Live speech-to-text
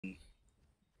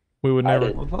We would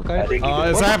never. What the fuck I do?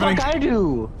 It's happening. What the fuck I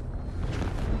do?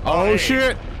 Oh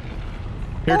shit!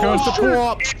 Here comes the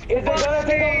plop. Is it gonna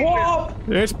take a plop?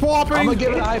 It's plopping. I'm gonna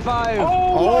give it a high five.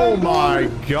 Oh my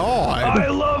god. I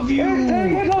love you. It's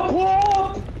taking a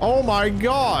plop. Oh my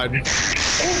god.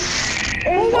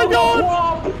 Oh my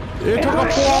god. It took a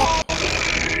plop.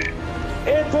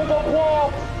 It took a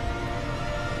plop.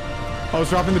 Oh, it's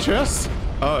dropping the chest?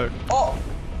 Oh. Oh.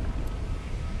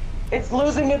 It's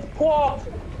losing its plop.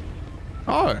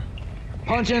 Oh.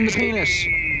 Punch in the penis.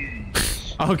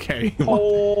 Okay.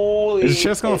 Holy. Is the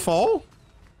chest gonna fall?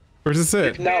 Or is this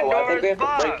it? No, I think we have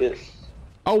to break it.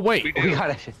 Oh wait. We got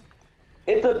it.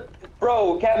 It's a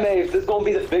bro, Cat Mave. This is gonna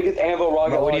be the biggest anvil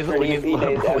rocket Bro, launcher in EMP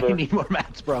days ever. we need more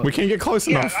mats, bro. We can't get close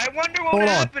enough. I wonder what Hold would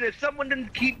on. happen if someone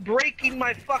didn't keep breaking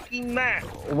my fucking map.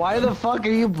 Why the fuck are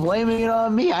you blaming it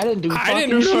on me? I didn't do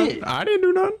fucking shit. I didn't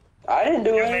do nothing. I didn't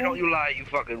do Yeah, man, don't it. you lie, you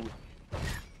fucking.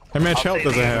 How much health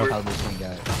does it have? How this one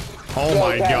got? Oh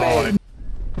my god.